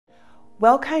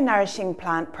WELLECo Nourishing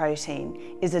Plant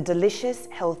Protein is a delicious,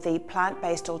 healthy,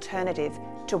 plant-based alternative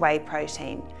to whey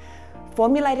protein.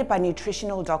 Formulated by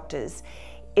nutritional doctors,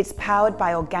 it's powered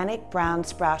by organic brown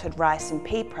sprouted rice and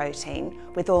pea protein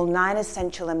with all 9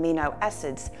 essential amino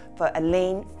acids for a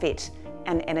lean, fit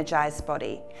and energised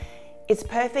body. It's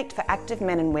perfect for active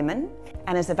men and women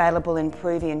and is available in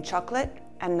Peruvian chocolate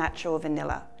and natural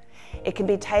vanilla. It can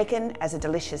be taken as a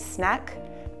delicious snack,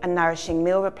 a nourishing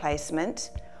meal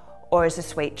replacement, or as a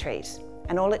sweet treat,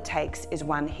 and all it takes is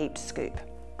 1 heaped scoop.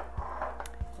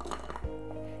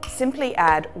 Simply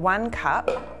add 1 cup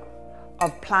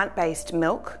of plant-based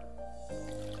milk.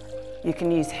 You can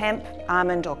use hemp,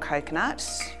 almond or coconut.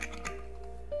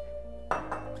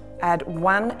 Add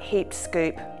 1 heaped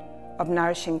scoop of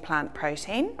nourishing plant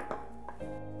protein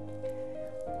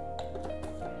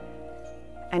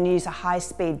and use a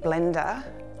high-speed blender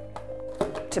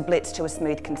to blitz to a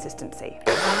smooth consistency.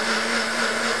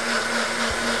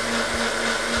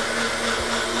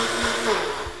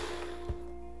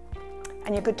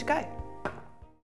 And you're good to go.